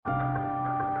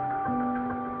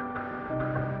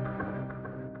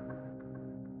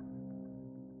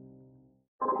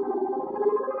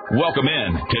Welcome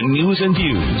in to News and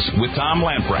Views with Tom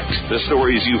Lamprecht. The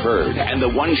stories you've heard and the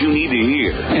ones you need to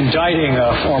hear. Indicting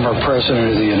a former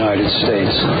president of the United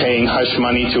States. Paying hush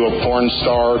money to a porn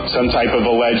star, some type of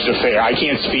alleged affair. I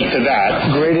can't speak to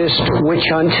that. Greatest witch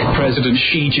hunt. President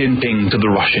Xi Jinping to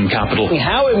the Russian capital.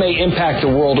 How it may impact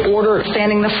the world order.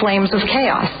 Fanning the flames of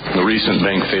chaos. The recent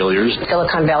bank failures.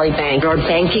 Silicon Valley Bank. Our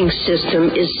banking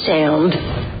system is sound.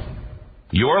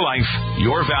 Your life,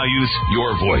 your values,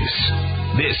 your voice.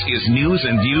 This is News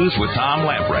and Views with Tom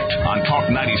Lamprecht on Talk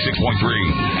 96.3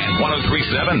 and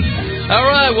 103.7. All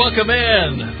right, welcome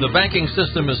in. The banking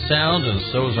system is sound, and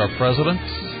so is our president.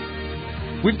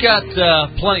 We've got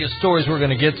plenty of stories we're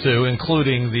going to get to,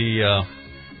 including the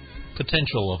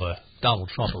potential of a Donald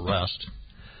Trump arrest.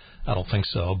 I don't think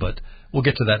so, but we'll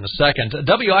get to that in a second.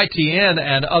 WITN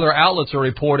and other outlets are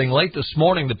reporting late this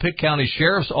morning the Pitt County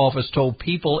Sheriff's Office told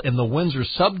people in the Windsor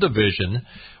subdivision,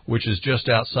 which is just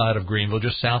outside of Greenville,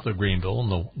 just south of Greenville, on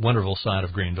the Winterville side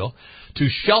of Greenville, to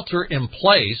shelter in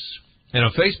place. In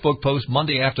a Facebook post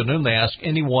Monday afternoon, they asked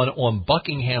anyone on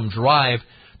Buckingham Drive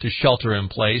to shelter in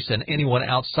place and anyone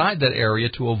outside that area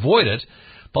to avoid it.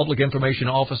 Public Information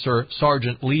Officer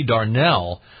Sergeant Lee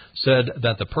Darnell said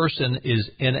that the person is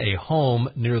in a home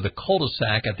near the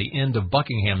cul-de-sac at the end of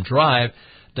Buckingham Drive.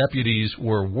 Deputies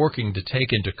were working to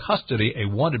take into custody a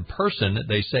wanted person that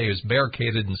they say is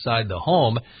barricaded inside the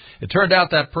home. It turned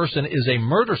out that person is a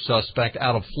murder suspect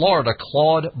out of Florida,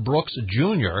 Claude Brooks,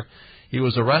 Jr. He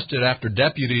was arrested after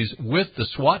deputies with the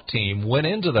SWAT team went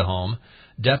into the home.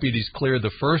 Deputies cleared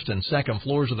the first and second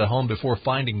floors of the home before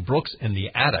finding Brooks in the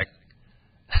attic.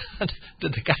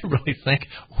 Did the guy really think,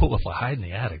 well, if I hide in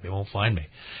the attic, they won't find me?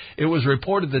 It was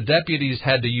reported the deputies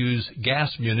had to use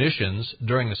gas munitions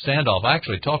during the standoff. I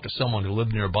actually talked to someone who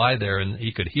lived nearby there, and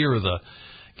he could hear the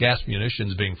gas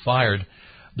munitions being fired.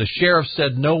 The sheriff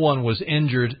said no one was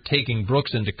injured taking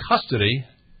Brooks into custody.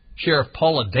 Sheriff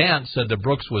Paula Dant said that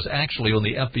Brooks was actually on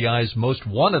the FBI's most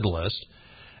wanted list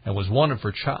and was wanted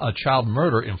for child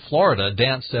murder in Florida.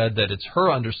 Dant said that it's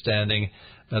her understanding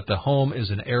that the home is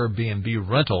an Airbnb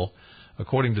rental.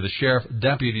 According to the sheriff,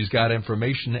 deputies got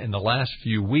information in the last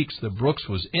few weeks that Brooks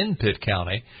was in Pitt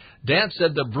County. Dan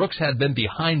said that Brooks had been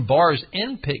behind bars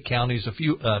in Pitt County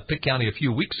a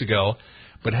few weeks ago,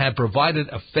 but had provided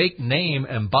a fake name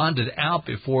and bonded out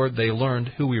before they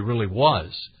learned who he really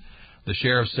was. The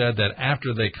sheriff said that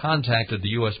after they contacted the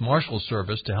U.S. Marshals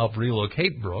Service to help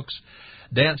relocate Brooks,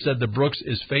 Dan said that Brooks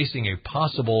is facing a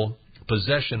possible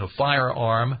possession of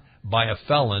firearm by a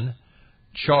felon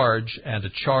charge and a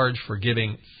charge for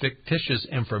giving fictitious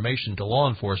information to law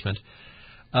enforcement.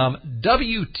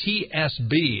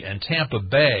 WTSB in Tampa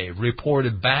Bay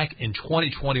reported back in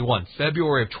 2021,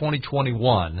 February of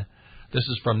 2021, this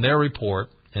is from their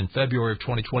report in February of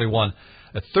 2021,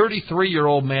 a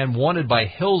 33-year-old man wanted by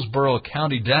Hillsborough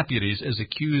County deputies is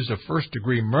accused of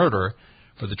first-degree murder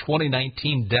for the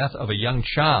 2019 death of a young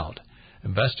child.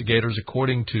 Investigators,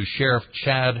 according to Sheriff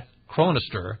Chad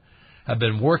Cronister, have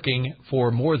been working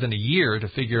for more than a year to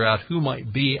figure out who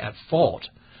might be at fault.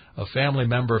 A family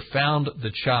member found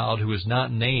the child, who is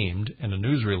not named in a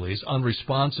news release,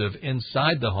 unresponsive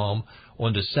inside the home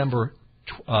on December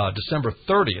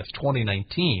 30th,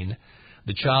 2019.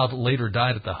 The child later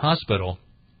died at the hospital.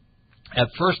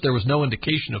 At first, there was no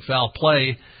indication of foul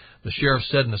play, the sheriff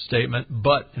said in a statement,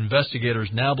 but investigators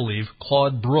now believe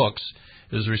Claude Brooks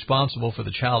is responsible for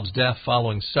the child's death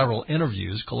following several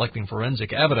interviews, collecting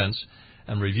forensic evidence,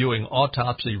 and reviewing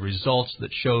autopsy results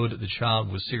that showed the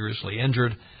child was seriously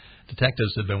injured.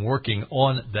 Detectives have been working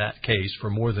on that case for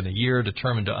more than a year,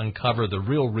 determined to uncover the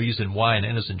real reason why an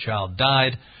innocent child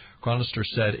died. Cronister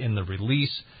said in the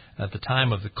release, at the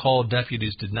time of the call,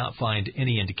 deputies did not find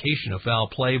any indication of foul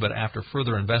play, but after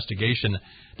further investigation,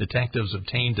 detectives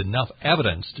obtained enough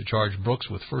evidence to charge Brooks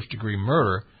with first-degree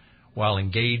murder while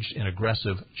engaged in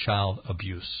aggressive child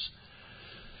abuse.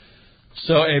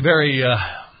 So a very,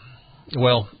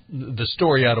 the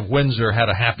story out of Windsor had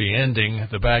a happy ending.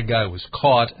 The bad guy was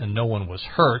caught and no one was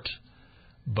hurt.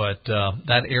 But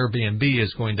that Airbnb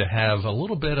is going to have a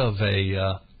little bit of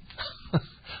a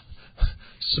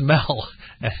smell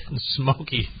and a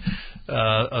smoky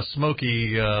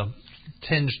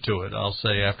tinge to it, I'll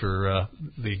say, after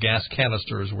the gas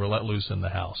canisters were let loose in the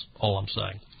house. All I'm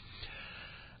saying.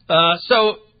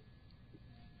 So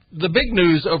the big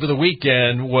news over the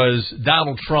weekend was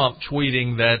Donald Trump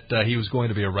tweeting that he was going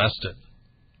to be arrested.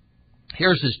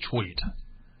 Here's his tweet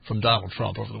from Donald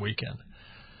Trump over the weekend.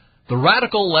 The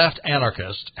radical left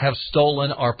anarchists have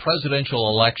stolen our presidential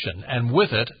election and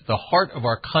with it the heart of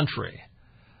our country.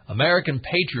 American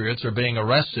patriots are being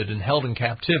arrested and held in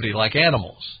captivity like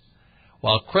animals,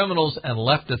 while criminals and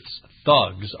leftists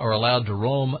thugs are allowed to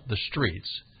roam the streets,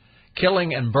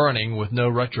 killing and burning with no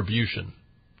retribution.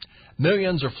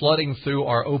 Millions are flooding through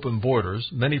our open borders,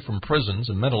 many from prisons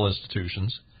and mental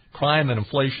institutions. Crime and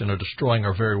inflation are destroying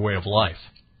our very way of life.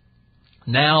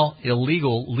 Now,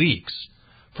 illegal leaks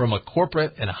from a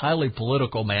corporate and highly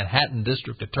political Manhattan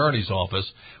District Attorney's Office,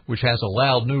 which has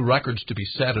allowed new records to be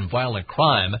set in violent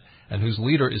crime and whose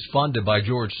leader is funded by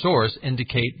George Soros,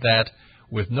 indicate that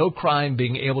with no crime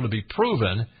being able to be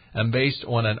proven and based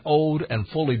on an old and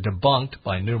fully debunked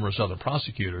by numerous other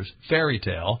prosecutors fairy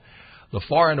tale, the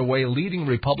far and away leading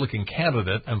Republican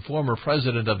candidate and former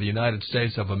President of the United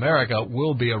States of America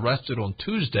will be arrested on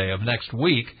Tuesday of next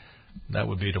week. That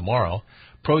would be tomorrow.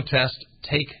 Protest,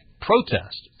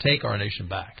 take our nation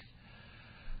back.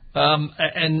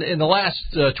 And in the last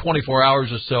 24 hours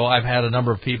or so, I've had a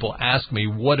number of people ask me,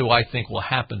 what do I think will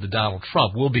happen to Donald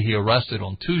Trump? Will he be arrested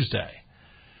on Tuesday?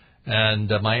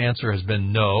 And my answer has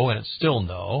been no, and it's still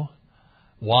no.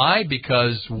 Why?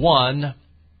 Because,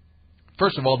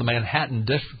 first of all, the Manhattan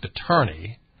District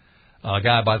Attorney, a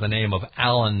guy by the name of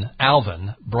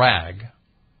Alvin Bragg,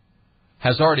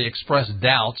 has already expressed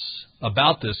doubts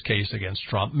about this case against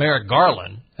Trump. Merrick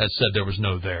Garland has said there was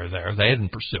no there. They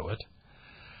didn't pursue it.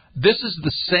 This is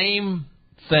the same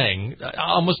thing,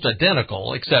 almost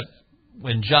identical, except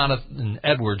in John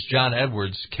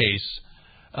Edwards' case,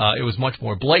 it was much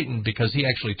more blatant because he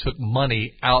actually took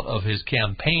money out of his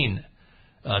campaign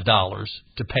dollars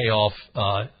to pay off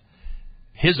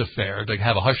his affair, to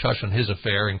have a hush-hush on his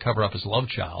affair and cover up his love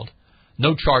child.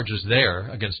 No charges there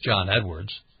against John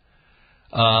Edwards.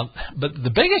 But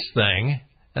the biggest thing,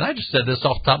 and I just said this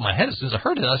off the top of my head as soon as I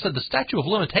heard it, I said the statute of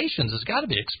limitations has got to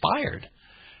be expired.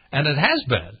 And it has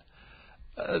been.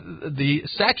 The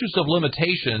statutes of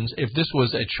limitations, if this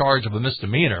was a charge of a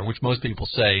misdemeanor, which most people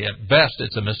say at best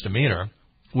it's a misdemeanor,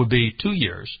 would be 2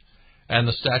 years, and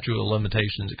the statute of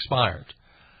limitations expired.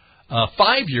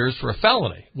 5 years for a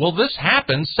felony. Well, this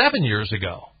happened 7 years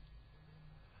ago.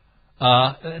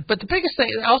 But the biggest thing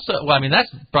also,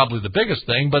 that's probably the biggest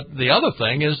thing, but the other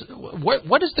thing is,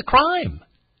 what is the crime?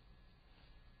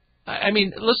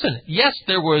 Listen, yes,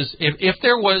 there was, if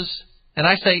there was, and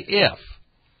I say if,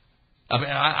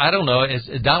 I don't know, has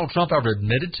Donald Trump ever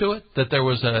admitted to it, that there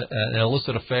was an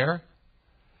illicit affair?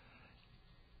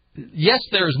 Yes,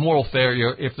 there is moral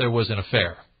failure if there was an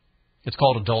affair. It's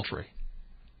called adultery.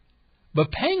 But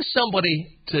paying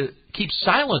somebody to keep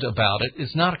silent about it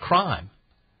is not a crime.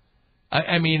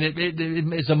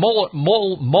 It's a moral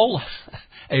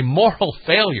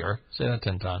failure. Say that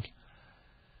 10 times.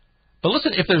 But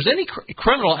listen, if there's any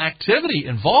criminal activity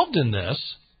involved in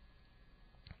this,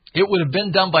 it would have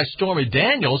been done by Stormy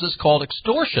Daniels. It's called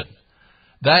extortion.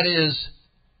 That is,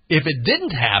 if it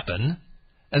didn't happen,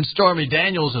 and Stormy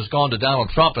Daniels has gone to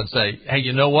Donald Trump and say, hey,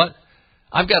 you know what?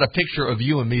 I've got a picture of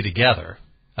you and me together.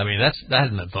 That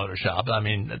hasn't been Photoshopped.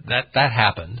 That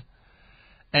happened.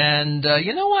 And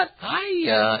you know what?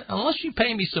 Unless you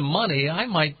pay me some money, I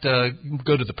might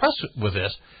go to the press with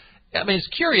this. It's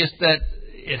curious that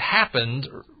it happened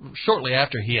shortly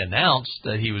after he announced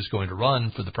that he was going to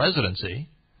run for the presidency.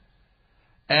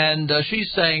 And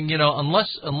she's saying,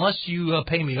 unless you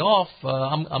pay me off,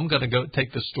 I'm going to go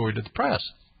take this story to the press.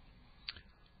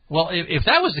 Well, if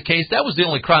that was the case, that was the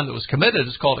only crime that was committed.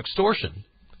 It's called extortion.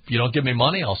 If you don't give me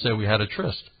money, I'll say we had a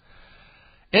tryst.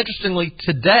 Interestingly,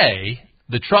 today,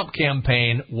 the Trump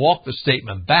campaign walked the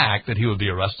statement back that he would be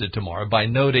arrested tomorrow by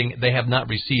noting they have not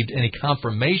received any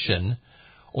confirmation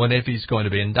on if he's going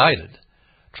to be indicted.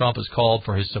 Trump has called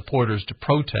for his supporters to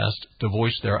protest to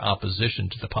voice their opposition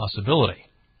to the possibility.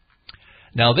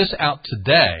 Now, this out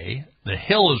today, The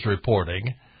Hill is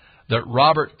reporting that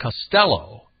Robert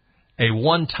Costello, a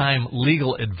one-time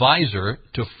legal advisor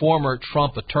to former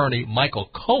Trump attorney Michael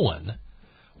Cohen,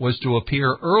 was to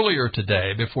appear earlier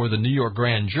today before the New York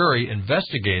grand jury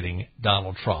investigating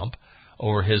Donald Trump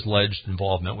over his alleged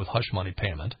involvement with hush money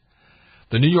payment.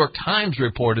 The New York Times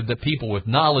reported that people with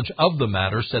knowledge of the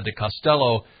matter said that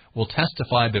Costello will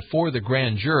testify before the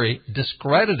grand jury,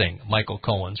 discrediting Michael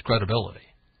Cohen's credibility.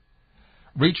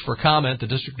 Reached for comment, the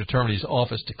district attorney's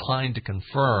office declined to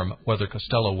confirm whether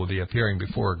Costello will be appearing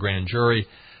before a grand jury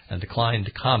and declined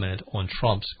to comment on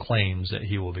Trump's claims that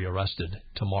he will be arrested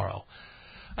tomorrow.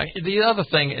 The other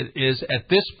thing is, at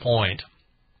this point,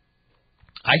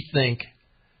 I think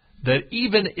that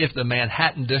even if the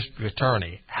Manhattan district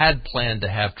attorney had planned to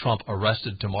have Trump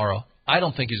arrested tomorrow, I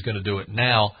don't think he's going to do it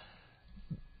now,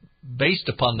 based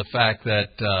upon the fact that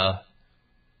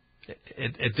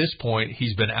at this point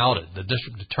he's been outed. The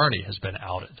district attorney has been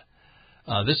outed.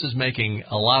 This is making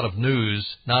a lot of news,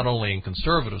 not only in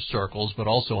conservative circles, but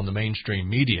also in the mainstream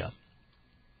media.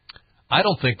 I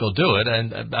don't think they'll do it.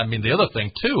 And, I mean, the other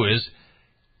thing, too, is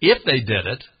if they did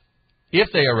it,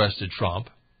 if they arrested Trump,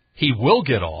 he will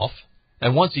get off.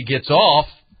 And once he gets off,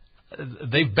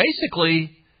 they've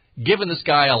basically given this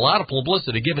guy a lot of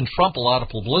publicity, given Trump a lot of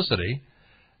publicity.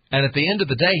 And at the end of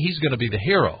the day, he's going to be the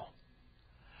hero.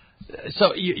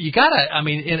 So you got to, I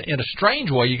mean, in a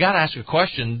strange way, you got to ask a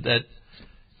question that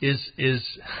is,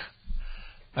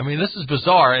 I mean, this is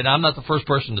bizarre, and I'm not the first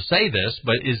person to say this,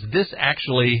 but is this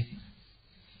actually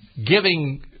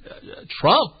giving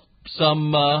Trump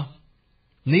some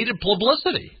needed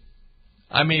publicity?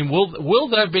 I mean, will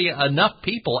there be enough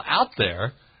people out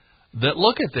there that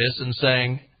look at this and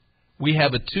saying, we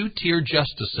have a two-tier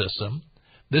justice system,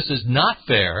 this is not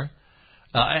fair,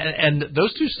 and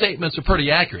those two statements are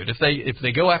pretty accurate. If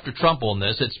they go after Trump on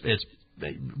this, it's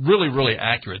really, really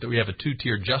accurate that we have a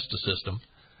two-tier justice system.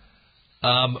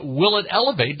 Will it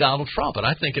elevate Donald Trump? And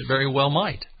I think it very well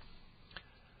might.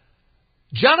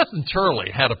 Jonathan Turley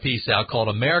had a piece out called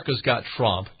America's Got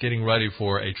Trump, getting ready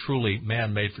for a truly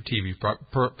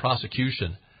man-made-for-TV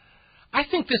prosecution. I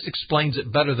think this explains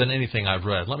it better than anything I've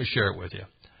read. Let me share it with you.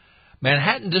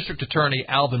 Manhattan District Attorney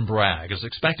Alvin Bragg is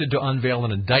expected to unveil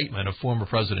an indictment of former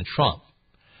President Trump.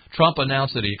 Trump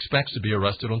announced that he expects to be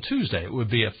arrested on Tuesday. It would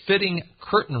be a fitting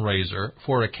curtain raiser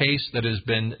for a case that has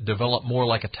been developed more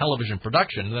like a television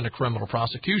production than a criminal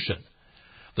prosecution.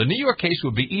 The New York case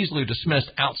would be easily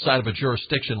dismissed outside of a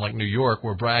jurisdiction like New York,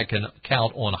 where Bragg can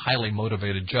count on highly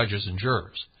motivated judges and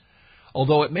jurors.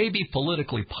 Although it may be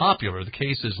politically popular, the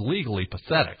case is legally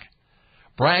pathetic.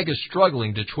 Bragg is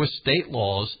struggling to twist state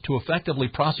laws to effectively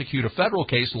prosecute a federal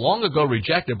case long ago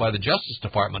rejected by the Justice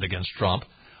Department against Trump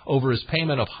over his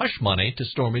payment of hush money to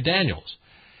Stormy Daniels.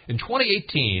 In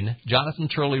 2018, Jonathan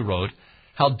Turley wrote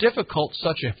how difficult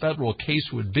such a federal case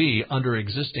would be under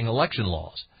existing election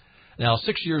laws. Now,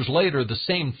 6 years later, the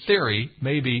same theory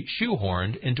may be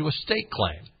shoehorned into a state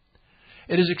claim.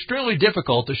 It is extremely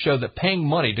difficult to show that paying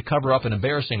money to cover up an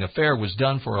embarrassing affair was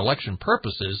done for election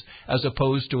purposes as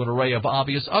opposed to an array of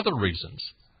obvious other reasons.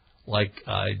 Like,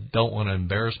 I don't want to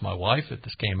embarrass my wife if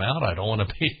this came out. I don't want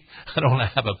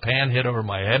to have a pan hit over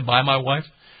my head by my wife.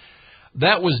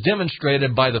 That was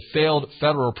demonstrated by the failed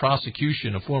federal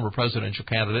prosecution of former presidential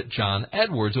candidate John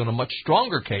Edwards on a much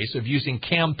stronger case of using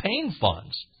campaign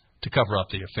funds to cover up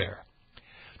the affair.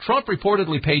 Trump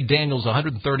reportedly paid Daniels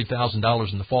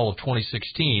 $130,000 in the fall of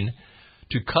 2016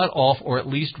 to cut off or at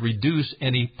least reduce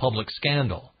any public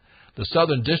scandal. The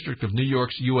Southern District of New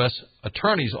York's U.S.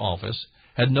 Attorney's Office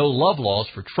had no love laws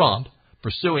for Trump,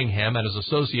 pursuing him and his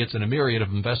associates in a myriad of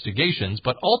investigations,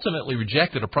 but ultimately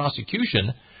rejected a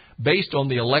prosecution based on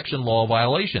the election law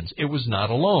violations. It was not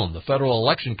alone. The Federal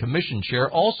Election Commission chair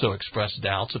also expressed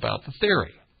doubts about the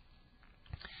theory.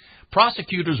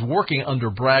 Prosecutors working under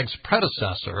Bragg's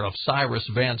predecessor of Cyrus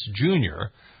Vance Jr.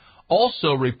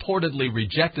 also reportedly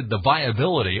rejected the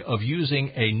viability of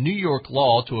using a New York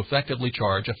law to effectively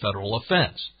charge a federal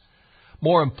offense.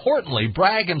 More importantly,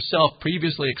 Bragg himself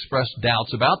previously expressed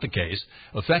doubts about the case,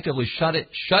 effectively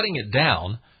shutting it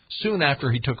down soon after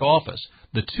he took office.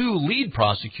 The two lead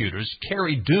prosecutors,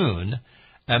 Carrie Doon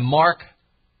and Mark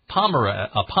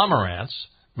Pomerantz,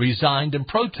 resigned in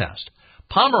protest.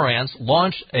 Pomerantz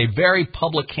launched a very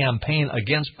public campaign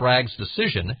against Bragg's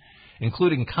decision,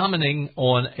 including commenting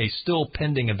on a still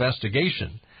pending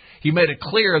investigation. He made it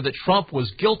clear that Trump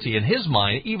was guilty in his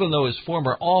mind, even though his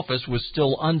former office was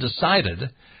still undecided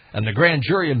and the grand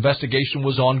jury investigation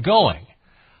was ongoing.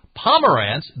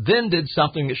 Pomerantz then did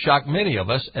something that shocked many of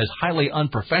us as highly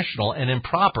unprofessional and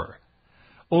improper.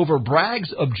 Over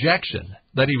Bragg's objection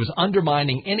that he was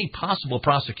undermining any possible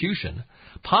prosecution,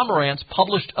 Pomerantz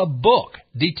published a book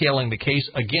detailing the case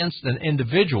against an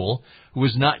individual who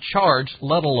was not charged,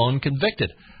 let alone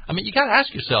convicted. I mean, you got to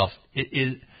ask yourself,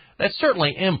 that's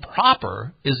certainly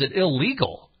improper. Is it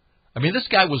illegal? I mean, this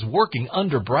guy was working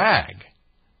under Bragg,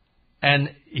 and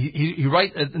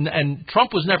and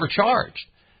Trump was never charged,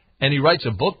 and he writes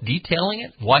a book detailing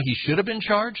it, why he should have been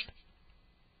charged.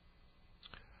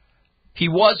 He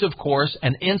was, of course,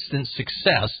 an instant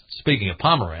success, speaking of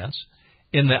Pomerantz,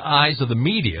 in the eyes of the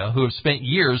media, who have spent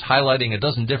years highlighting a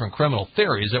dozen different criminal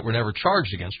theories that were never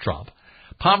charged against Trump.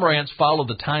 Pomerantz followed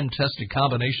the time-tested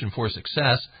combination for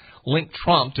success, link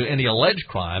Trump to any alleged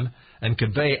crime, and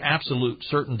convey absolute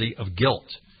certainty of guilt.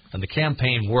 And the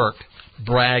campaign worked.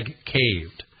 Bragg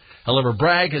caved. However,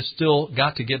 Bragg has still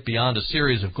got to get beyond a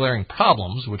series of glaring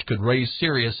problems which could raise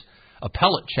serious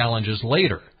appellate challenges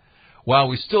later. While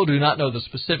we still do not know the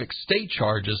specific state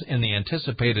charges in the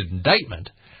anticipated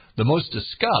indictment, the most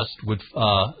discussed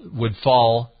would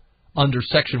fall under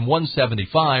Section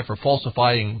 175 for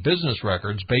falsifying business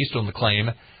records based on the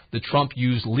claim that Trump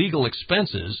used legal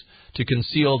expenses to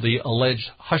conceal the alleged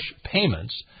hush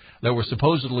payments that were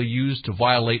supposedly used to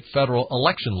violate federal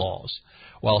election laws.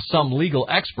 While some legal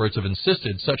experts have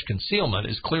insisted such concealment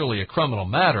is clearly a criminal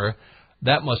matter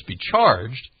that must be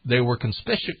charged, they were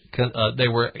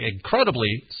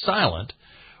incredibly silent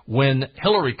when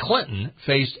Hillary Clinton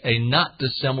faced a not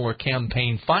dissimilar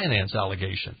campaign finance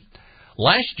allegation.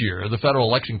 Last year, the Federal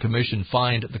Election Commission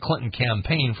fined the Clinton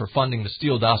campaign for funding the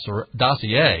Steele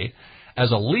dossier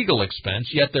as a legal expense,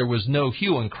 yet there was no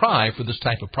hue and cry for this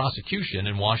type of prosecution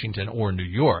in Washington or New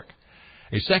York.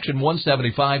 A Section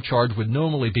 175 charge would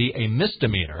normally be a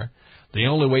misdemeanor. The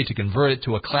only way to convert it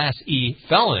to a Class E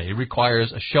felony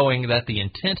requires a showing that the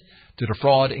intent to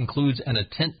defraud includes an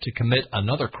intent to commit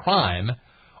another crime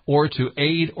or to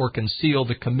aid or conceal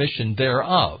the commission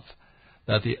thereof.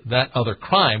 That other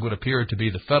crime would appear to be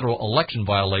the federal election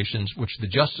violations which the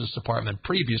Justice Department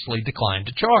previously declined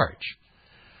to charge.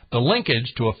 The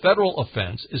linkage to a federal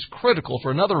offense is critical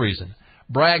for another reason.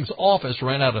 Bragg's office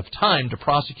ran out of time to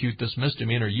prosecute this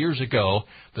misdemeanor years ago.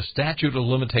 The statute of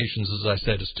limitations, as I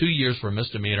said, is 2 years for a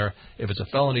misdemeanor. If it's a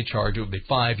felony charge, it would be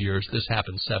 5 years. This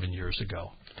happened 7 years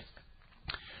ago.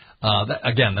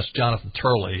 Again, that's Jonathan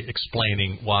Turley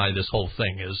explaining why this whole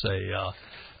thing is a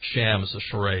sham, is a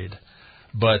charade.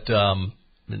 But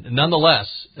nonetheless,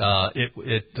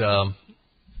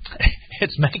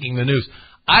 it's making the news.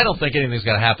 I don't think anything's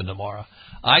going to happen tomorrow.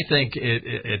 I think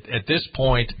at this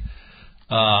point,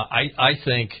 I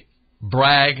think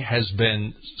Bragg has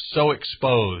been so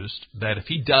exposed that if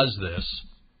he does this,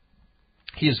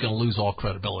 he is going to lose all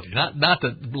credibility. Not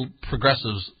that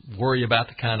progressives worry about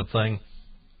the kind of thing.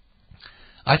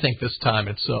 I think this time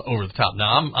it's over the top.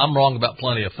 Now, I'm wrong about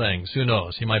plenty of things. Who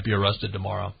knows? He might be arrested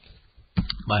tomorrow.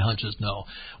 My hunch is no.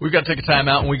 We've got to take a time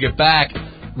out. When we get back,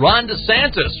 Ron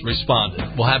DeSantis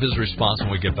responded. We'll have his response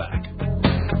when we get back.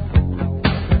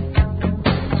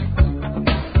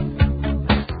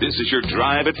 This is your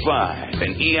Drive at 5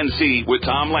 and ENC with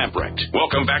Tom Lamprecht.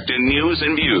 Welcome back to News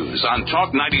and Views on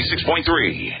Talk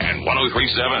 96.3 and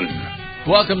 103.7.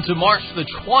 Welcome to March the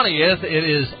 20th. It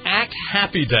is Act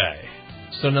Happy Day.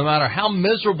 So no matter how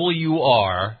miserable you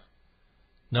are,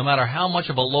 no matter how much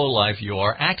of a lowlife you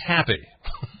are, act happy.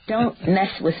 Don't mess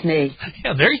with me.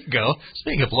 Yeah, there you go.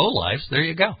 Speaking of lowlifes, there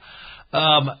you go.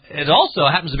 It also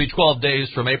happens to be 12 days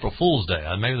from April Fool's Day.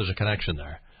 Maybe there's a connection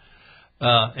there.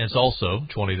 It's also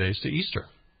 20 days to Easter,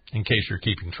 in case you're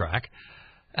keeping track.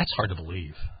 That's hard to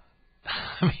believe.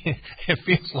 I mean, it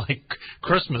feels like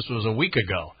Christmas was a week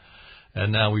ago.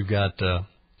 And now we've got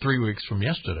 3 weeks from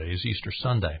yesterday is Easter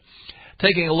Sunday.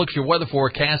 Taking a look at your weather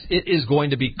forecast, it is going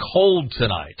to be cold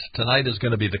tonight. Tonight is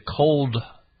going to be the cold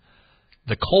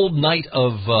night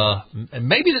of, and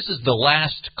maybe this is the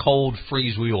last cold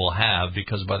freeze we will have,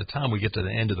 because by the time we get to the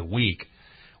end of the week,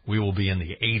 we will be in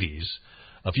the 80s.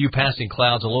 A few passing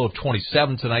clouds, a low of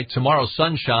 27 tonight. Tomorrow,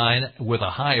 sunshine with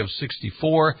a high of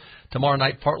 64. Tomorrow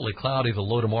night, partly cloudy. The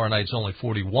low tomorrow night is only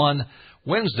 41.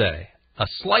 Wednesday, a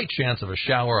slight chance of a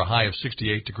shower, a high of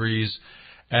 68 degrees.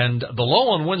 And the low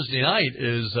on Wednesday night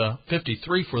is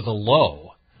 53 for the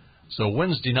low. So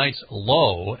Wednesday night's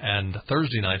low and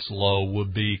Thursday night's low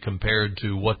would be compared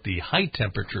to what the high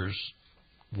temperatures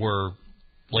were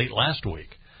late last week.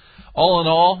 All in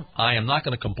all, I am not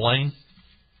going to complain.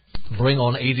 Bring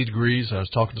on 80 degrees. I was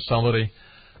talking to somebody.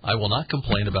 I will not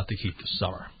complain about the heat this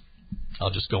summer.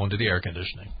 I'll just go into the air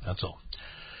conditioning. That's all.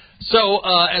 So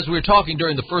as we were talking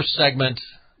during the first segment,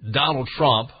 Donald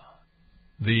Trump,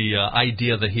 the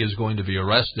idea that he is going to be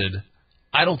arrested,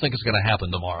 I don't think it's going to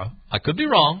happen tomorrow. I could be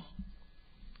wrong.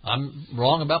 I'm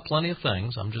wrong about plenty of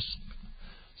things. I'm just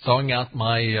throwing out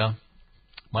my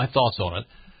thoughts on it.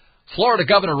 Florida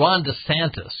Governor Ron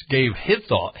DeSantis gave his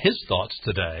thoughts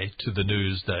today to the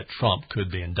news that Trump could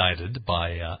be indicted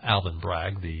by Alvin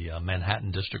Bragg, the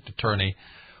Manhattan District Attorney,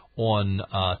 on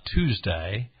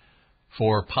Tuesday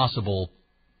for possible.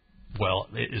 Well,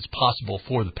 it's possible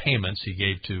for the payments he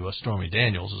gave to Stormy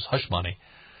Daniels as hush money.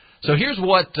 So here's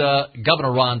what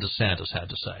Governor Ron DeSantis had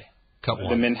to say.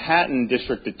 The Manhattan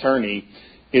District Attorney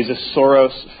is a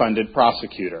Soros-funded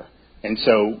prosecutor. And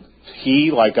so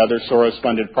he, like other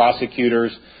Soros-funded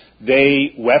prosecutors,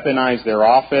 they weaponize their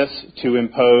office to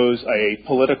impose a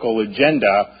political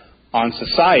agenda on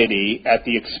society at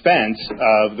the expense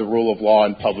of the rule of law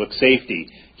and public safety.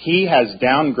 He has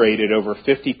downgraded over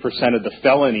 50% of the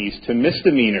felonies to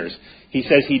misdemeanors. He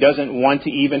says he doesn't want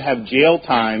to even have jail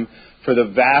time for the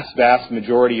vast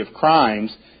majority of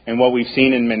crimes. And what we've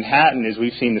seen in Manhattan is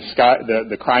we've seen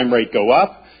the crime rate go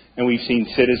up, and we've seen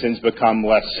citizens become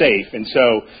less safe. And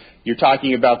so you're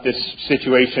talking about this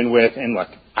situation with, and look,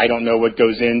 I don't know what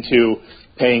goes into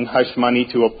paying hush money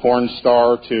to a porn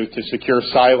star to secure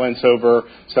silence over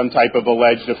some type of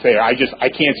alleged affair. I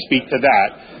can't speak to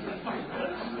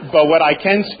that. But what I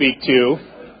can speak to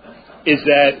is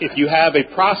that if you have a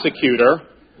prosecutor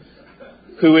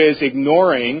who is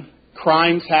ignoring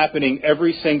crimes happening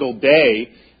every single day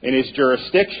in his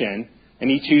jurisdiction, and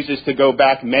he chooses to go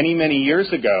back many, many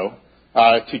years ago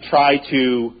to try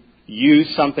to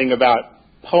use something about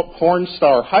porn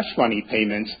star hush money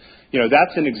payments,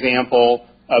 that's an example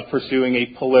of pursuing a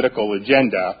political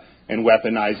agenda and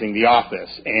weaponizing the office.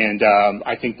 And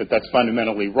I think that that's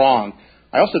fundamentally wrong.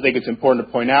 I also think it's important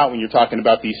to point out when you're talking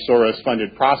about these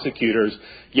Soros-funded prosecutors,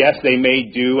 yes, they may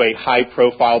do a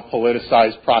high-profile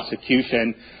politicized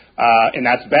prosecution, and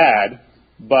that's bad,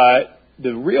 but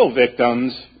the real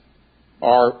victims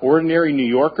are ordinary New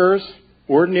Yorkers,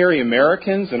 ordinary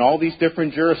Americans in all these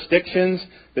different jurisdictions,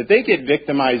 that they get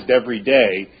victimized every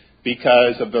day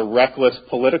because of the reckless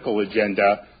political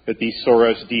agenda that these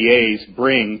Soros DAs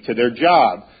bring to their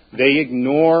job. They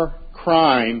ignore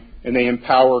crime and they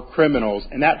empower criminals,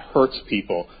 and that hurts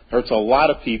people, hurts a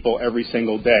lot of people every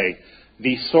single day.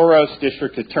 These Soros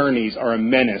district attorneys are a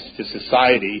menace to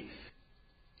society.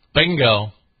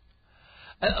 Bingo.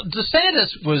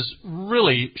 DeSantis was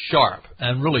really sharp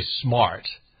and really smart.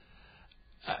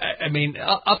 I mean,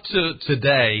 up to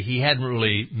today, he hadn't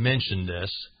really mentioned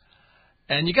this.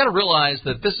 And you got to realize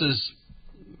that this is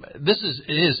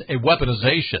a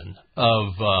weaponization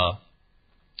of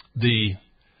the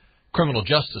criminal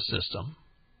justice system.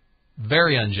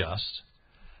 Very unjust.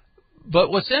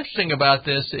 But what's interesting about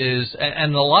this is,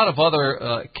 and a lot of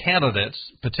other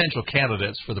potential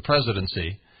candidates for the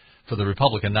presidency, for the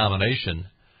Republican nomination,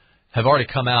 have already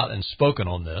come out and spoken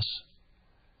on this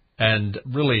and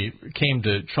really came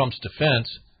to Trump's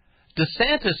defense.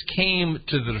 DeSantis came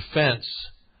to the defense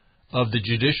of the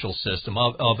judicial system,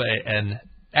 of an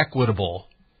equitable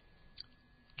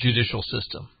judicial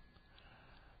system.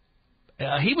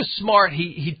 He was smart.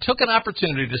 He took an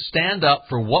opportunity to stand up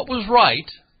for what was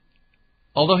right,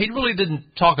 although he really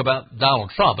didn't talk about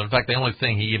Donald Trump. In fact, the only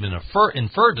thing he even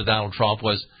inferred to Donald Trump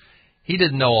was he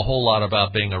didn't know a whole lot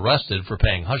about being arrested for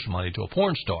paying hush money to a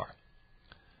porn star.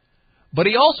 But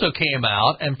he also came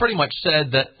out and pretty much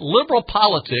said that liberal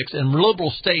politics in liberal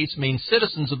states means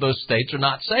citizens of those states are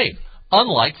not safe,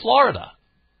 unlike Florida.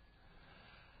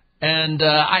 And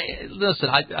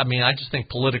I just think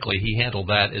politically he handled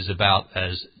that as about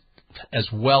as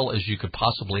well as you could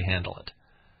possibly handle it,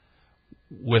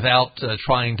 without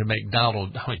trying to make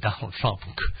Donald Trump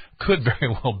could very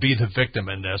well be the victim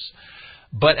in this.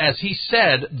 But as he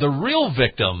said, the real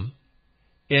victim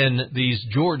in these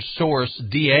George Soros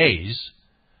DAs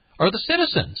are the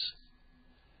citizens.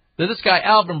 That this guy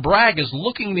Alvin Bragg is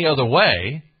looking the other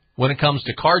way when it comes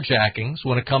to carjackings,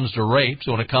 when it comes to rapes,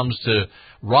 when it comes to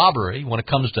robbery, when it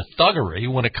comes to thuggery,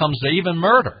 when it comes to even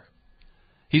murder.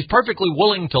 He's perfectly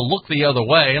willing to look the other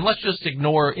way, and let's just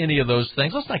ignore any of those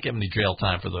things. Let's not give him any jail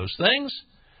time for those things.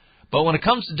 But when it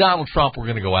comes to Donald Trump, we're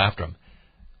going to go after him.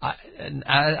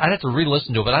 I'd have to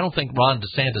re-listen to it, but I don't think Ron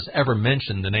DeSantis ever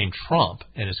mentioned the name Trump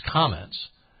in his comments.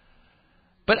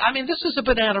 But, I mean, this is a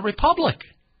banana republic.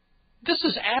 This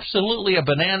is absolutely a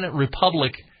banana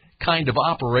republic kind of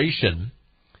operation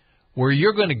where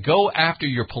you're going to go after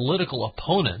your political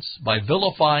opponents by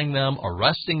vilifying them,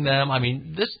 arresting them. I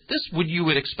mean, this what you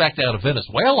would expect out of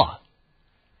Venezuela,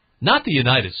 not the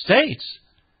United States,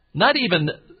 not even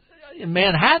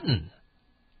Manhattan.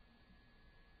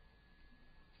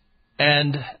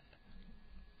 And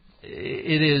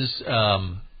it is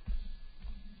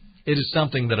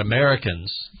something that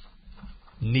Americans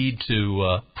need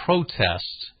to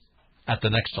protest at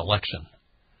the next election.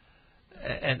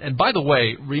 And by the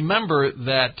way, remember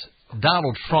that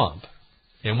Donald Trump,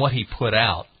 in what he put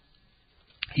out,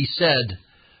 he said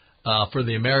for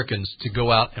the Americans to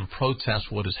go out and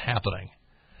protest what is happening.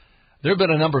 There have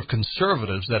been a number of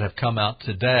conservatives that have come out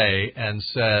today and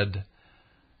said,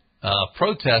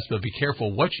 protest, but be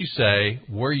careful what you say,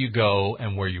 where you go,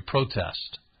 and where you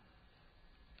protest.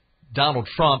 Donald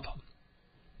Trump,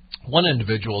 one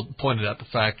individual pointed out the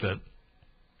fact that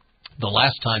the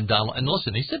last time Donald, and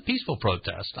listen, he said peaceful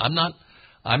protest. I'm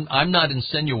not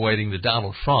insinuating that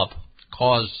Donald Trump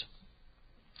caused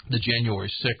the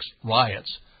January 6th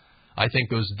riots. I think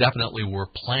those definitely were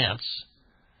plants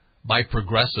by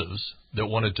progressives that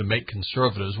wanted to make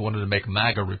conservatives, wanted to make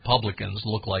MAGA Republicans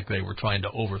look like they were trying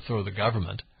to overthrow the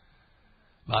government.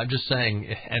 I'm just saying,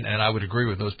 and I would agree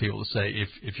with those people that say,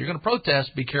 if you're going to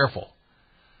protest, be careful.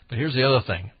 But here's the other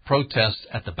thing. Protest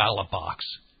at the ballot box.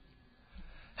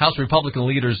 House Republican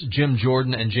leaders Jim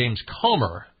Jordan and James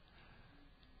Comer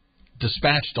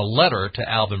dispatched a letter to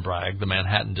Alvin Bragg, the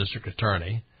Manhattan District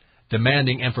Attorney,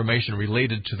 demanding information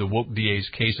related to the woke DA's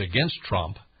case against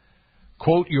Trump.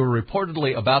 Quote, "You're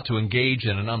reportedly about to engage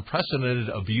in an unprecedented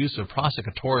abuse of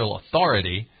prosecutorial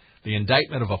authority, the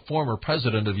indictment of a former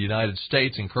president of the United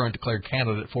States and current declared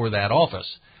candidate for that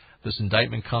office. This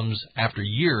indictment comes after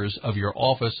years of your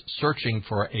office searching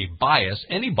for a bias,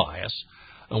 any bias,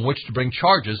 on which to bring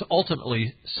charges,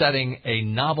 ultimately setting a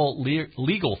novel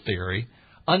legal theory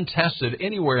untested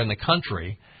anywhere in the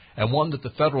country and one that the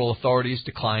federal authorities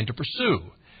declined to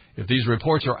pursue. If these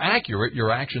reports are accurate,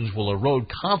 your actions will erode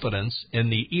confidence in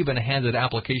the even-handed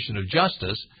application of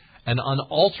justice and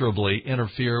unalterably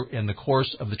interfere in the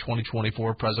course of the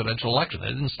 2024 presidential election." They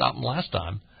didn't stop them last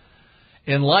time.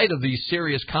 "In light of these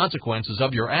serious consequences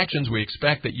of your actions, we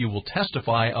expect that you will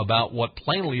testify about what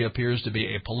plainly appears to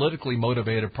be a politically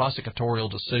motivated prosecutorial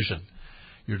decision.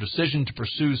 Your decision to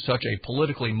pursue such a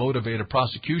politically motivated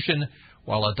prosecution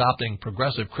while adopting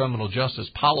progressive criminal justice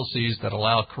policies that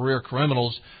allow career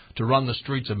criminals to run the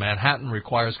streets of Manhattan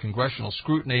requires congressional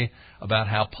scrutiny about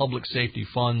how public safety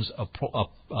funds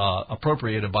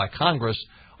appropriated by Congress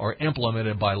are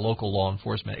implemented by local law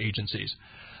enforcement agencies."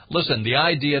 Listen, the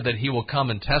idea that he will come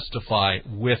and testify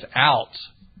without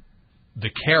the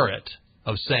carrot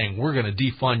of saying, we're going to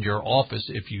defund your office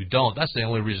if you don't, that's the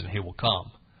only reason he will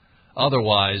come.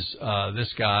 Otherwise,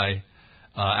 this guy,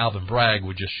 Alvin Bragg,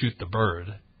 would just shoot the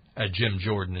bird at Jim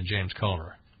Jordan and James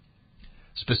Comer.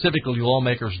 Specifically,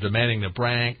 lawmakers are demanding that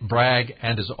Bragg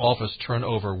and his office turn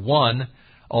over, 1,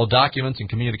 all documents and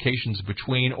communications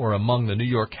between or among the New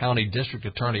York County District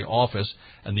Attorney Office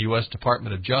and the U.S.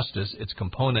 Department of Justice, its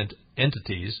component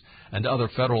entities, and other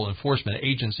federal enforcement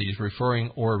agencies referring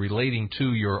or relating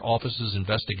to your office's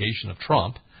investigation of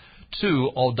Trump. 2,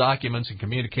 all documents and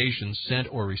communications sent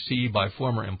or received by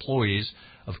former employees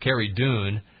of Carrie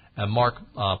Doon and Mark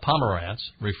Pomerantz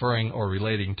referring or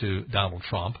relating to Donald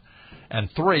Trump. And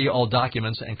 3, all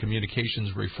documents and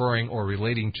communications referring or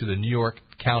relating to the New York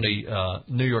County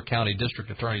District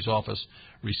Attorney's Office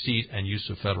receipt and use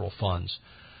of federal funds.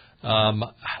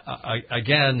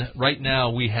 Again, right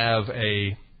now we have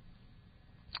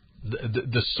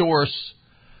the source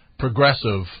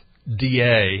progressive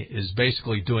DA is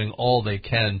basically doing all they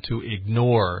can to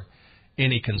ignore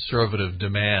any conservative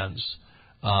demands.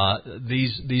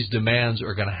 These demands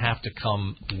are going to have to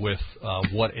come with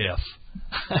what if.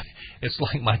 It's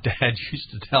like my dad used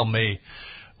to tell me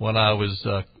when I was,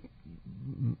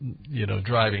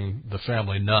 driving the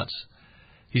family nuts.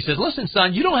 He said, "Listen,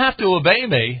 son, you don't have to obey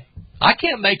me. I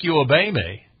can't make you obey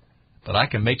me, but I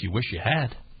can make you wish you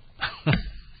had."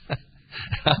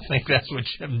 I think that's what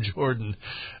Jim Jordan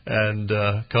and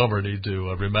Comer need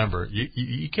to remember.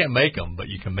 You can't make them, but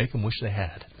you can make them wish they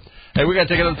had. Hey, we got to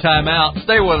take another time out.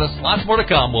 Stay with us. Lots more to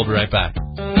come. We'll be right back.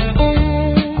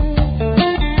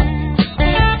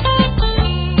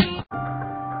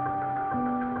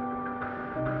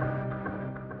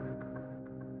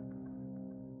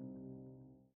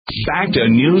 Back to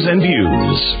News and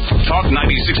Views. Talk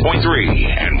 96.3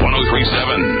 and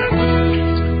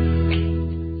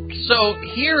 103.7. So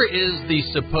here is the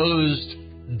supposed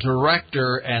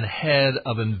director and head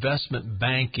of investment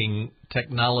banking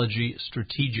technology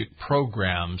strategic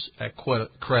programs at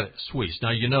Credit Suisse.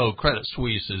 Now, you know Credit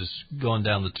Suisse is going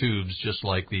down the tubes just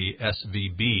like the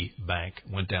SVB Bank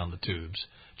went down the tubes,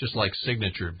 just like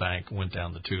Signature Bank went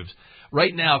down the tubes.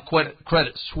 Right now,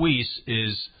 Credit Suisse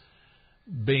is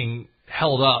being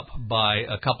held up by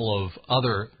a couple of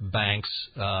other banks,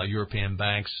 European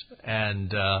banks,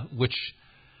 and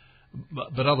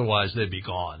but otherwise they'd be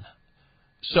gone.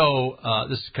 So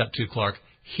this is cut to Clark.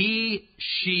 He,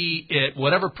 she, it,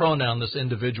 whatever pronoun this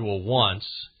individual wants,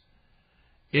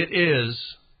 it is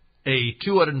a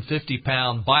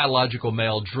 250-pound biological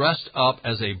male dressed up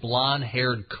as a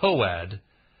blonde-haired co-ed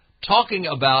talking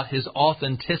about his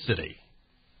authenticity.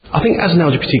 I think as an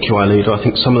LGBTQI leader, I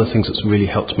think some of the things that's really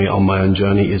helped me on my own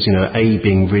journey is, A,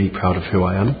 being really proud of who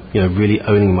I am, really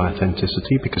owning my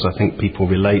authenticity, because I think people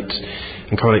relate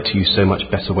and correlate to you so much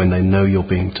better when they know you're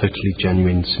being totally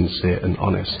genuine, sincere and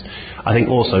honest. I think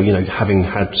also, having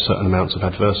had certain amounts of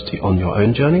adversity on your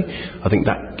own journey, I think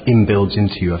that inbuilds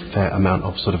into you a fair amount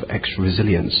of sort of extra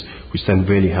resilience, which then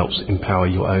really helps empower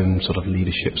your own sort of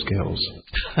leadership skills.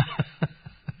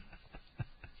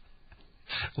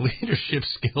 Leadership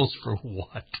skills for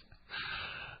what?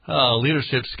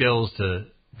 Leadership skills to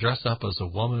dress up as a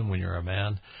woman when you're a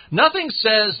man. Nothing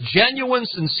says genuine,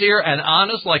 sincere, and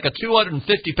honest like a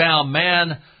 250-pound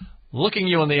man looking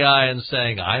you in the eye and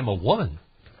saying, "I'm a woman."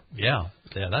 Yeah,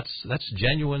 that's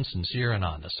genuine, sincere, and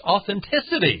honest.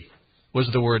 Authenticity was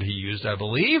the word he used, I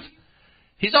believe.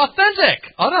 He's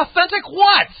authentic. Unauthentic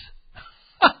what?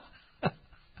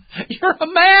 You're a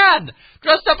man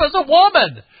dressed up as a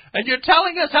woman, and you're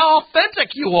telling us how authentic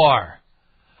you are.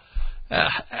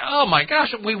 Oh, my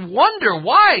gosh. We wonder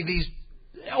why these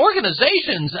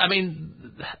organizations,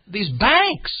 these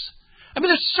banks,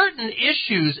 there's certain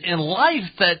issues in life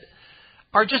that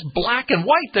are just black and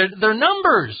white. They're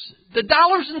numbers. They're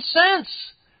dollars and cents.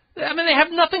 They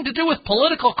have nothing to do with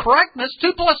political correctness.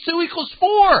 2 + 2 =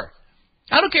 4.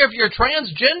 I don't care if you're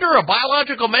transgender, a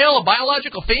biological male, a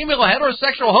biological female, a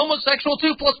heterosexual, homosexual,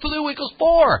 2 + 2 =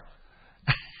 4.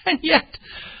 And yet,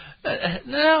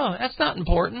 no, that's not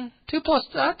important.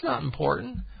 That's not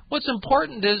important. What's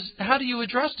important is, how do you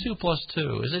address 2 +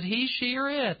 2? Is it he, she, or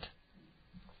it?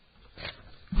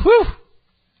 Whew!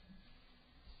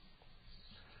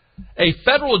 A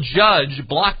federal judge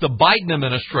blocked the Biden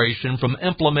administration from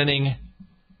implementing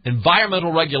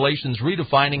environmental regulations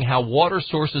redefining how water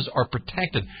sources are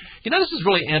protected. This is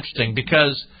really interesting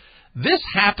because this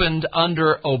happened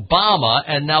under Obama,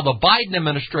 and now the Biden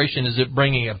administration is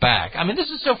bringing it back. This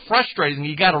is so frustrating.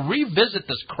 You got to revisit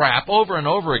this crap over and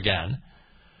over again.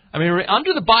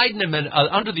 Under the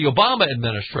Obama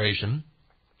administration,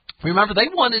 remember, they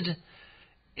wanted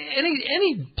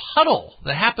any puddle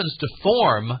that happens to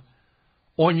form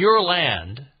on your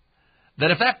land,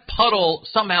 that if that puddle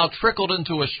somehow trickled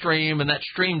into a stream, and that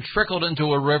stream trickled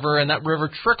into a river, and that river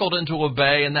trickled into a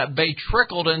bay, and that bay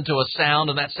trickled into a sound,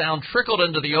 and that sound trickled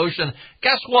into the ocean,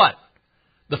 guess what?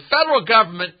 The federal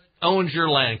government owns your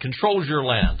land, controls your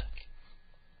land.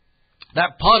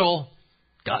 That puddle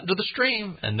got into the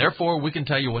stream, and therefore we can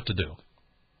tell you what to do.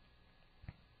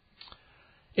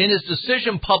 In his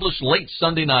decision published late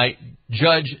Sunday night,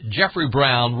 Judge Jeffrey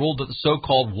Brown ruled that the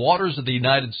so-called Waters of the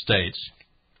United States,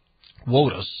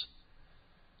 WOTUS,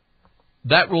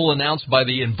 that rule announced by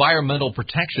the Environmental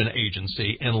Protection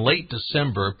Agency in late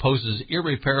December, poses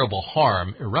irreparable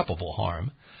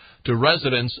harm to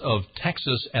residents of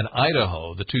Texas and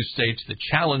Idaho, the two states that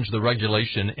challenged the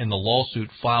regulation in the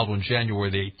lawsuit filed on January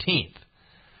the 18th.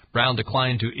 Brown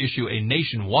declined to issue a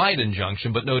nationwide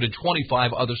injunction, but noted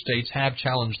 25 other states have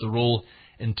challenged the rule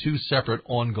in 2 separate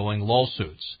ongoing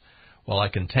lawsuits. While I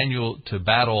continue to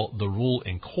battle the rule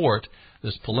in court,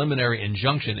 this preliminary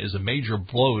injunction is a major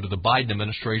blow to the Biden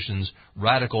administration's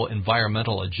radical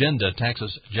environmental agenda,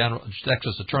 Texas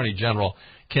Attorney General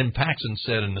Ken Paxton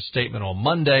said in a statement on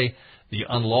Monday. The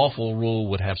unlawful rule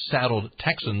would have saddled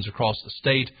Texans across the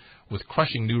state with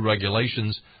crushing new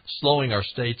regulations, slowing our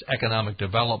state's economic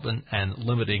development, and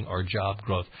limiting our job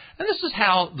growth. And this is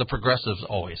how the progressives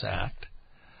always act.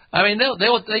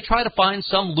 They try to find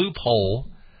some loophole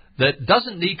that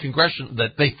doesn't need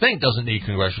that they think doesn't need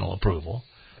congressional approval.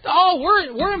 Oh,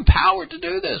 we're empowered to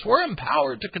do this. We're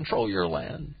empowered to control your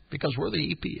land because we're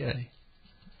the EPA.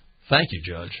 Thank you,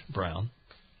 Judge Brown.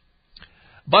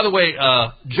 By the way,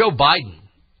 Joe Biden,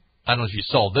 I don't know if you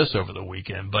saw this over the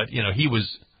weekend, but he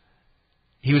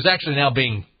was actually now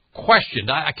being questioned.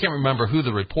 I can't remember who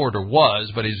the reporter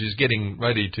was, but as he was getting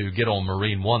ready to get on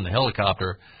Marine One, the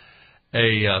helicopter,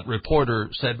 a reporter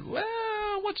said,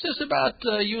 "Well, what's this about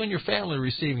you and your family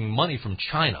receiving money from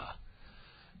China?"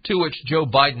 To which Joe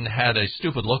Biden had a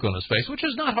stupid look on his face, which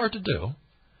is not hard to do.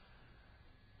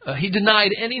 He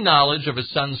denied any knowledge of his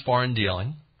son's foreign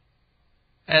dealing.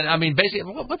 And, basically,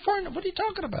 what are you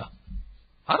talking about?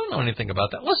 I don't know anything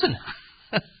about that. Listen,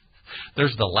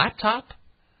 there's the laptop,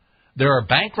 there are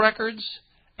bank records,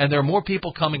 and there are more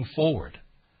people coming forward.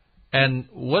 And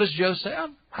what does Joe say?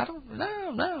 I don't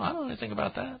know anything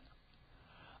about that.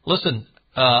 Listen,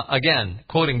 again,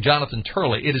 quoting Jonathan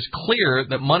Turley, it is clear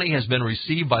that money has been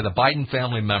received by the Biden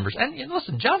family members. And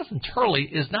listen, Jonathan Turley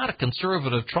is not a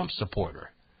conservative Trump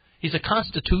supporter. He's a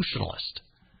constitutionalist.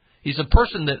 He's a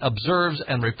person that observes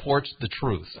and reports the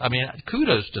truth.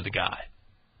 Kudos to the guy.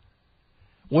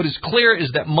 What is clear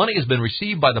is that money has been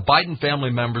received by the Biden family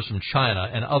members from China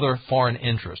and other foreign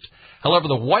interests. However,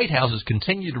 the White House has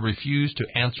continued to refuse to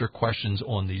answer questions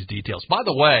on these details. By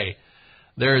the way,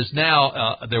 there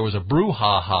was a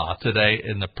brouhaha today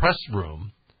in the press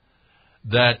room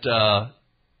that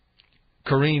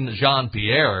Karine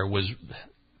Jean-Pierre was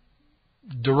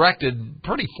directed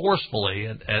pretty forcefully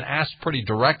and asked pretty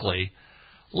directly,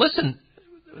 listen,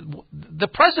 the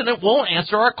president won't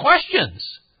answer our questions.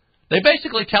 They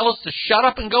basically tell us to shut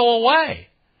up and go away.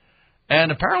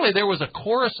 And apparently there was a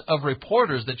chorus of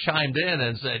reporters that chimed in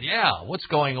and said, yeah, what's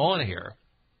going on here?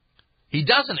 He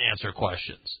doesn't answer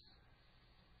questions.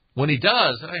 When he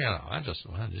does,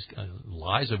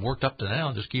 lies have worked up to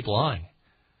now, just keep lying.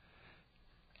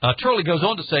 Turley goes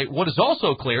on to say, what is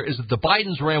also clear is that the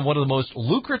Bidens ran one of the most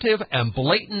lucrative and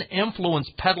blatant influence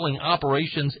peddling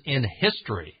operations in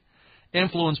history.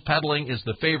 Influence peddling is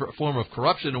the favorite form of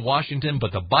corruption in Washington,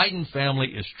 but the Biden family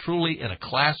is truly in a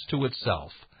class to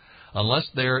itself, unless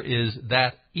there is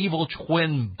that evil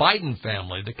twin Biden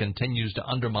family that continues to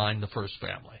undermine the first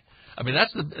family. I mean,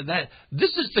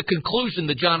 this is the conclusion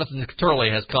that Jonathan Turley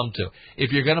has come to.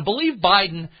 If you're going to believe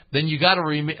Biden, then you got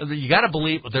to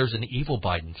believe there's an evil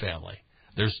Biden family.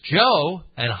 There's Joe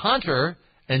and Hunter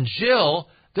and Jill.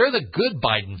 They're the good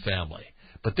Biden family.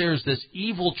 But there's this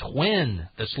evil twin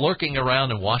that's lurking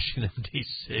around in Washington,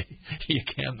 D.C. You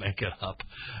can't make it up.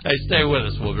 Hey, stay with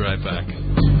us. We'll be right back.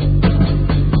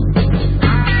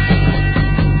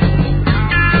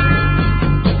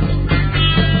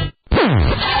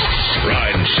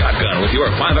 Shotgun with your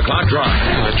 5 o'clock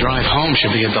drive. The drive home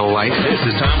should be a delight. This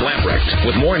is Tom Lamprecht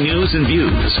with more news and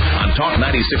views on Talk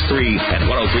 96.3 and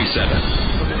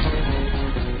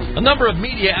 103.7. A number of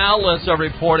media outlets are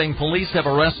reporting police have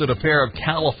arrested a pair of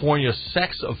California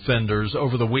sex offenders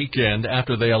over the weekend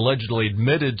after they allegedly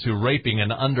admitted to raping an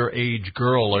underage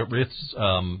girl.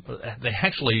 They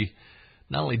actually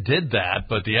not only did that,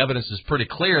 but the evidence is pretty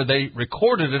clear. They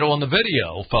recorded it on the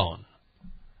video phone.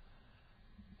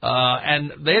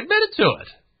 And they admitted to it.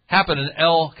 Happened in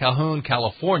El Cajon,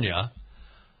 California.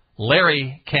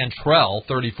 Larry Cantrell,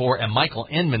 34, and Michael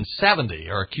Inman, 70,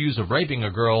 are accused of raping a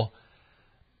girl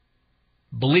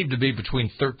believed to be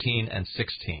between 13 and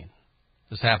 16.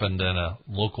 This happened in a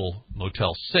local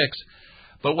Motel 6.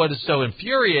 But what is so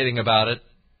infuriating about it,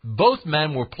 both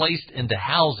men were placed into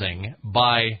housing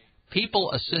by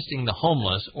People Assisting the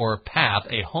Homeless, or PATH,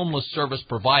 a homeless service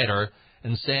provider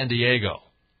in San Diego.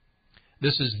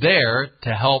 This is there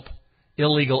to help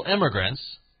illegal immigrants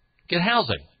get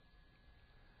housing.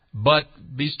 But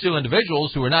these two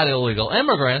individuals who are not illegal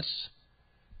immigrants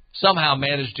somehow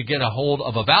managed to get a hold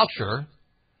of a voucher.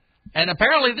 And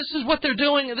apparently this is what they're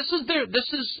doing.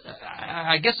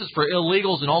 I guess it's for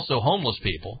illegals and also homeless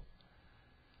people.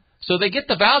 So they get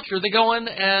the voucher, they go in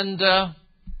and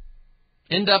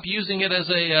end up using it as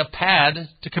a pad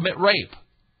to commit rape.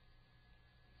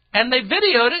 And they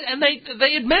videoed it and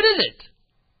they admitted it.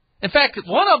 In fact,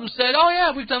 one of them said, oh,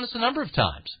 yeah, we've done this a number of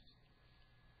times.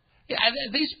 Yeah,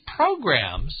 these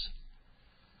programs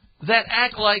that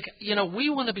act like, we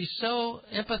want to be so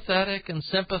empathetic and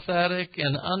sympathetic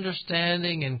and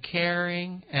understanding and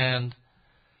caring and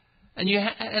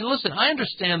listen, I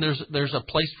understand there's a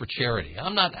place for charity.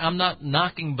 I'm not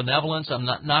knocking benevolence. I'm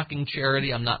not knocking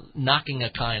charity. I'm not knocking a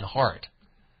kind heart.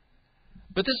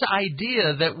 But this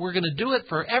idea that we're going to do it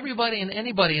for everybody and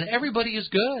anybody and everybody is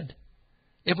good.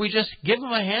 If we just give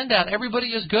them a handout, everybody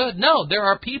is good. No, there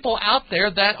are people out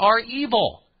there that are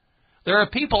evil. There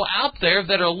are people out there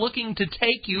that are looking to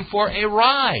take you for a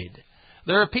ride.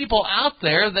 There are people out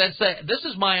there that say, this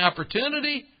is my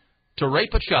opportunity to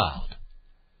rape a child.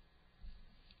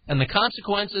 And the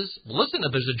consequences, listen,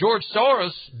 if there's a George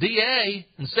Soros DA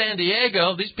in San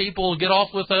Diego, these people will get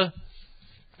off with a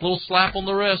little slap on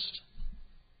the wrist.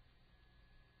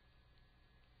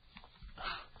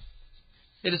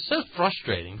 It is so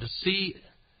frustrating to see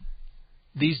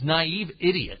these naive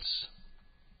idiots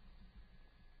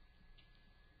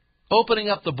opening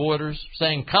up the borders,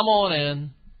 saying, come on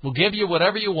in, we'll give you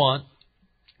whatever you want.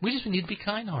 We just need to be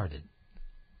kind-hearted.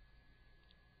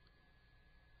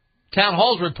 Town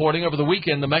Hall's reporting over the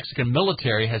weekend the Mexican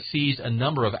military has seized a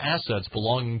number of assets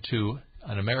belonging to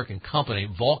an American company,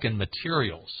 Vulcan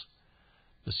Materials.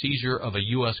 The seizure of a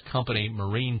U.S. company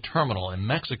marine terminal in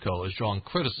Mexico has drawn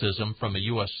criticism from a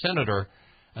U.S. senator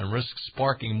and risks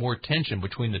sparking more tension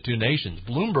between the two nations.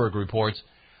 Bloomberg reports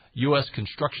U.S.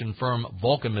 construction firm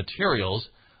Vulcan Materials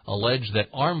alleged that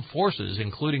armed forces,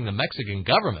 including the Mexican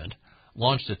government,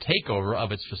 launched a takeover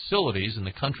of its facilities in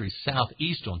the country's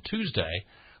southeast on Tuesday.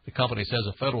 The company says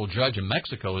a federal judge in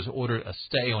Mexico has ordered a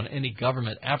stay on any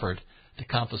government effort to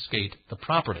confiscate the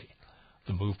property.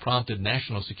 The move prompted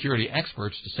national security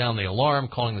experts to sound the alarm,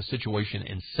 calling the situation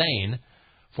insane.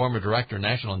 Former Director of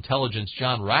National Intelligence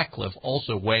John Ratcliffe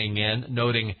also weighing in,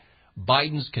 noting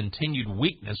Biden's continued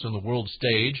weakness on the world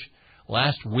stage.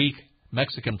 Last week,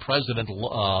 Mexican President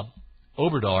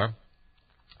Obrador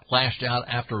lashed out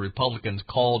after Republicans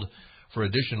called for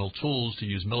additional tools to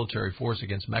use military force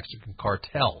against Mexican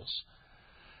cartels.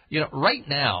 Right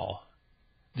now,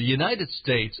 the United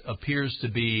States appears to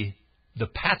be the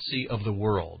patsy of the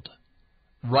world,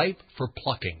 ripe for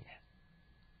plucking.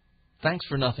 Thanks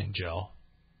for nothing, Joe.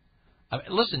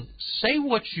 Listen, say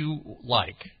what you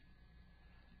like,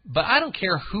 but I don't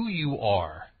care who you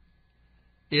are.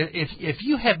 If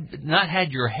you have not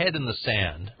had your head in the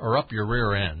sand or up your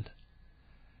rear end,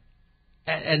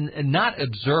 and not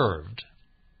observed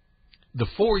the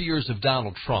 4 years of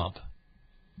Donald Trump,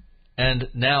 and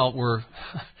now we're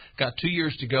got 2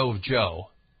 years to go of Joe,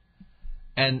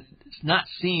 and not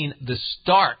seen the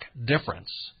stark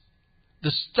difference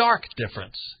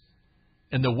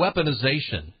in the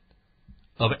weaponization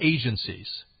of agencies,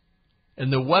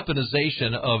 and the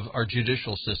weaponization of our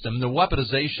judicial system, the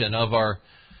weaponization of our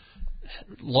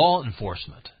law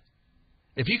enforcement.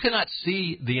 If you cannot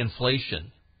see the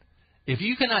inflation, if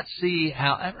you cannot see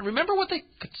how... Remember what they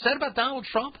said about Donald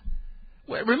Trump?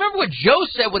 Remember what Joe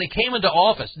said when he came into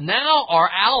office. Now our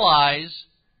allies...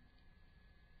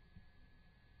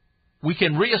 We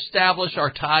can reestablish our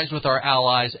ties with our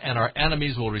allies, and our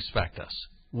enemies will respect us.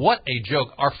 What a joke.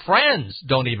 Our friends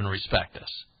don't even respect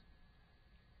us.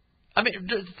 I mean,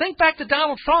 think back to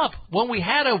Donald Trump, when we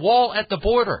had a wall at the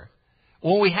border,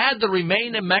 when we had the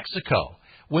Remain in Mexico,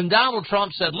 when Donald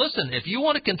Trump said, listen, if you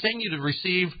want to continue to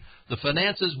receive the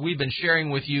finances we've been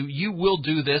sharing with you, you will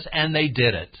do this, and they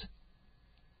did it.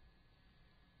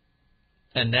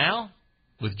 And now,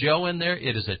 with Joe in there,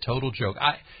 it is a total joke.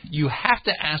 You have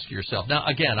to ask yourself. Now,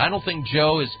 again, I don't think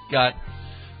Joe has got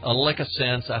a lick of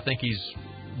sense. I think he's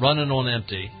running on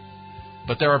empty.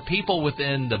 But there are people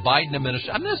within the Biden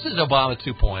administration. I mean, this is Obama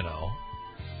 2.0.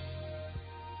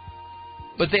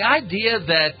 But the idea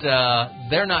that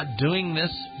they're not doing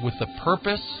this with the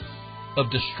purpose of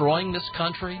destroying this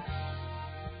country,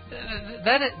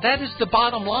 that is the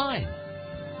bottom line.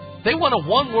 They want a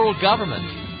one-world government.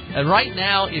 And right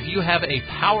now, if you have a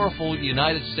powerful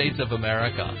United States of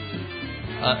America,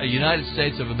 a United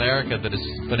States of America that is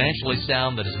financially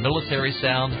sound, that is military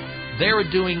sound, they are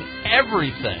doing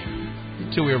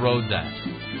everything to erode that.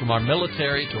 From our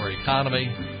military to our economy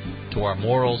to our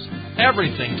morals,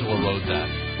 everything to erode that.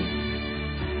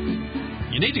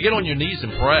 You need to get on your knees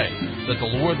and pray that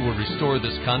the Lord would restore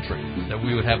this country, that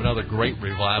we would have another great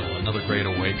revival, another great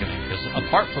awakening. Because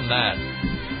apart from that,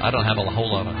 I don't have a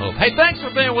whole lot of hope. Hey, thanks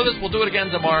for being with us. We'll do it again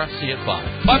tomorrow. See you at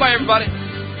 5. Bye-bye, everybody.